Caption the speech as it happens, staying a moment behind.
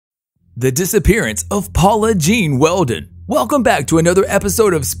The Disappearance of Paula Jean Welden. Welcome back to another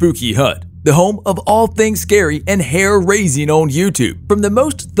episode of Spooky Hut, the home of all things scary and hair-raising on YouTube. From the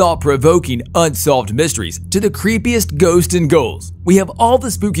most thought-provoking unsolved mysteries to the creepiest ghosts and ghouls, we have all the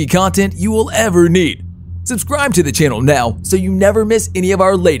spooky content you will ever need. Subscribe to the channel now so you never miss any of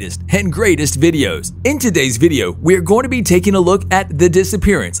our latest and greatest videos. In today's video, we are going to be taking a look at the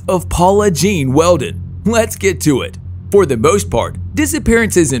disappearance of Paula Jean Welden. Let's get to it. For the most part,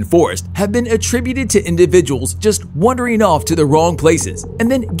 disappearances in forests have been attributed to individuals just wandering off to the wrong places and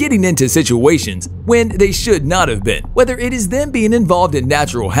then getting into situations when they should not have been, whether it is them being involved in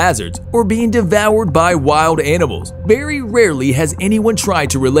natural hazards or being devoured by wild animals. Very rarely has anyone tried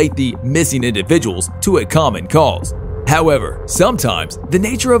to relate the missing individuals to a common cause. However, sometimes the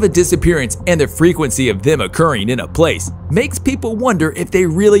nature of a disappearance and the frequency of them occurring in a place makes people wonder if they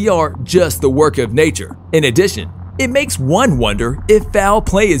really are just the work of nature. In addition, it makes one wonder if foul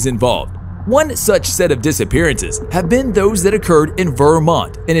play is involved. One such set of disappearances have been those that occurred in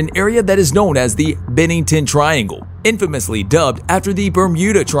Vermont in an area that is known as the Bennington Triangle, infamously dubbed after the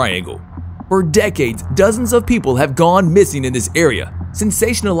Bermuda Triangle. For decades, dozens of people have gone missing in this area,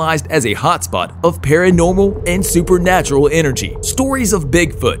 sensationalized as a hotspot of paranormal and supernatural energy. Stories of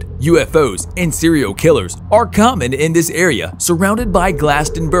Bigfoot, UFOs, and serial killers are common in this area, surrounded by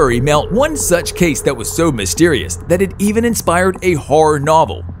Glastonbury Mountain. One such case that was so mysterious that it even inspired a horror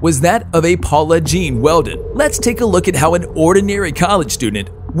novel was that of a Paula Jean Welden. Let's take a look at how an ordinary college student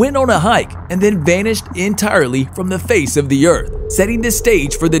went on a hike and then vanished entirely from the face of the earth, setting the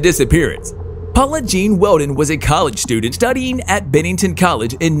stage for the disappearance. Paula Jean Welden was a college student studying at Bennington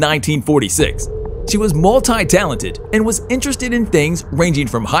College in 1946. She was multi-talented and was interested in things ranging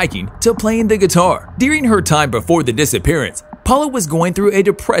from hiking to playing the guitar. During her time before the disappearance, Paula was going through a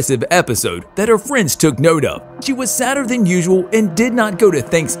depressive episode that her friends took note of. She was sadder than usual and did not go to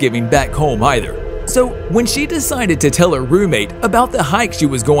Thanksgiving back home either. So when she decided to tell her roommate about the hike she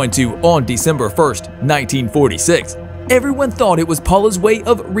was going to on December 1st, 1946, everyone thought it was Paula's way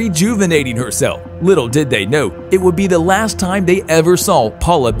of rejuvenating herself. Little did they know, it would be the last time they ever saw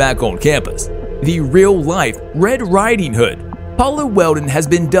Paula back on campus. The real-life Red Riding Hood. Paula Welden has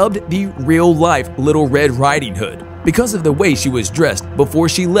been dubbed the real-life Little Red Riding Hood because of the way she was dressed before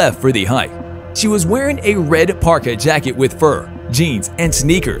she left for the hike. She was wearing a red parka jacket with fur, jeans, and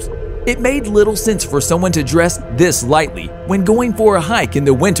sneakers. It made little sense for someone to dress this lightly when going for a hike in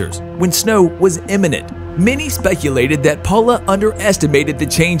the winters when snow was imminent. Many speculated that Paula underestimated the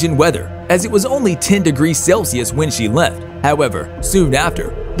change in weather, as it was only 10 degrees Celsius when she left. However, soon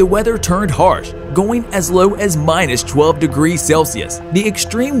after, the weather turned harsh, going as low as minus 12 degrees Celsius. The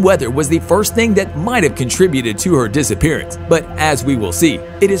extreme weather was the first thing that might have contributed to her disappearance, but as we will see,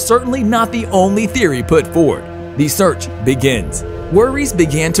 it is certainly not the only theory put forward. The search begins. Worries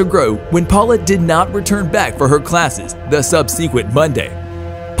began to grow when Paula did not return back for her classes the subsequent Monday.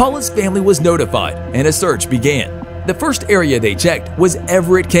 Paula's family was notified and a search began. The first area they checked was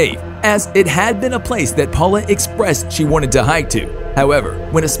Everett Cave, as it had been a place that Paula expressed she wanted to hike to. However,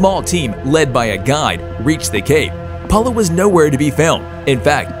 when a small team led by a guide reached the cave, Paula was nowhere to be found. In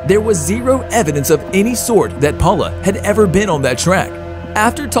fact, there was zero evidence of any sort that Paula had ever been on that track.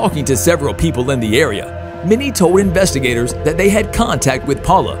 After talking to several people in the area, many told investigators that they had contact with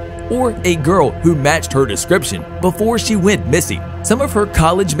Paula or a girl who matched her description before she went missing. Some of her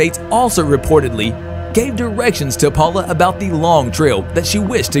college mates also reportedly gave directions to Paula about the long trail that she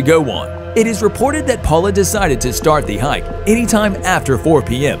wished to go on. It is reported that Paula decided to start the hike anytime after 4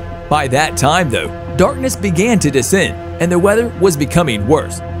 p.m. By that time, though, darkness began to descend and the weather was becoming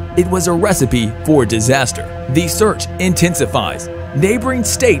worse. It was a recipe for disaster. The search intensifies. Neighboring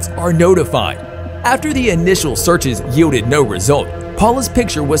states are notified. After the initial searches yielded no result, Paula's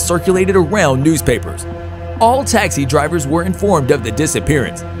picture was circulated around newspapers. All taxi drivers were informed of the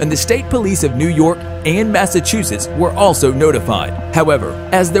disappearance, and the state police of New York and Massachusetts were also notified. However,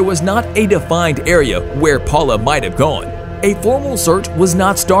 as there was not a defined area where Paula might have gone, a formal search was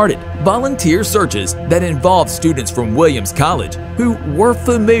not started. Volunteer searches that involved students from Williams College who were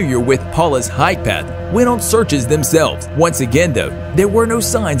familiar with Paula's hike path went on searches themselves. Once again, though, there were no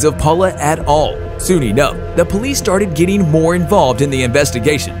signs of Paula at all. Soon enough, the police started getting more involved in the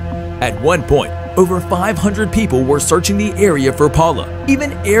investigation. At one point, over 500 people were searching the area for Paula.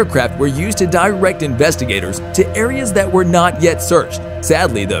 Even aircraft were used to direct investigators to areas that were not yet searched.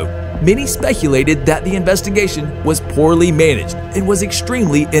 Sadly, though, many speculated that the investigation was poorly managed and was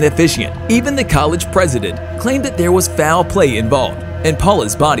extremely inefficient. Even the college president claimed that there was foul play involved and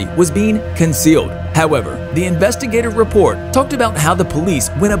Paula's body was being concealed. However, the investigative report talked about how the police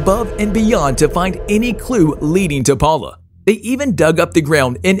went above and beyond to find any clue leading to Paula. They even dug up the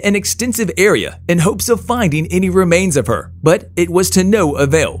ground in an extensive area in hopes of finding any remains of her, but it was to no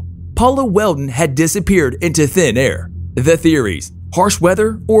avail. Paula Welden had disappeared into thin air. The theories: harsh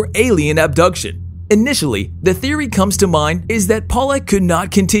weather or alien abduction. Initially, the theory comes to mind is that Paula could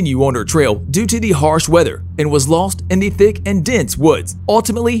not continue on her trail due to the harsh weather and was lost in the thick and dense woods,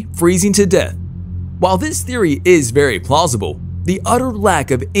 ultimately freezing to death. While this theory is very plausible, the utter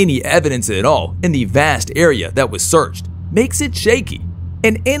lack of any evidence at all in the vast area that was searched makes it shaky.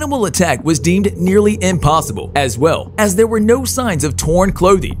 An animal attack was deemed nearly impossible, as well as there were no signs of torn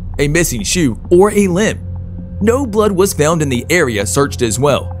clothing, a missing shoe, or a limb. No blood was found in the area searched as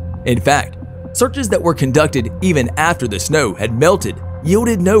well. In fact, searches that were conducted even after the snow had melted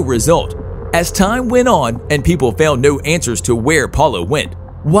yielded no result. As time went on and people found no answers to where Paula went,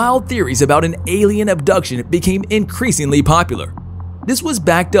 wild theories about an alien abduction became increasingly popular. This was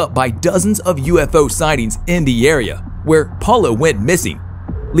backed up by dozens of UFO sightings in the area where Paula went missing,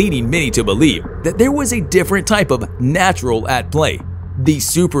 leading many to believe that there was a different type of natural at play, the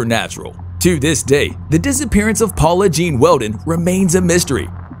supernatural. To this day, the disappearance of Paula Jean Welden remains a mystery.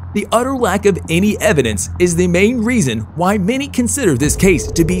 The utter lack of any evidence is the main reason why many consider this case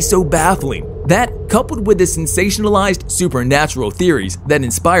to be so baffling. That, coupled with the sensationalized supernatural theories that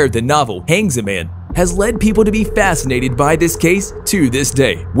inspired the novel Hangs a Man, has led people to be fascinated by this case to this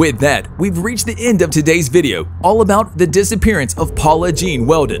day. With that, we've reached the end of today's video, all about the disappearance of Paula Jean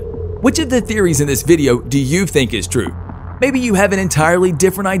Welden. Which of the theories in this video do you think is true? Maybe you have an entirely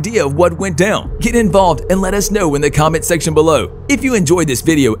different idea of what went down. Get involved and let us know in the comment section below. If you enjoyed this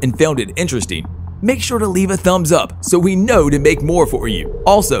video and found it interesting, make sure to leave a thumbs up so we know to make more for you.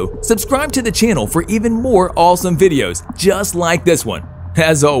 Also, subscribe to the channel for even more awesome videos just like this one.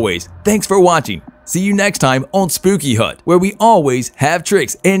 As always, thanks for watching. See you next time on Spooky Hut, where we always have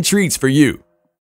tricks and treats for you.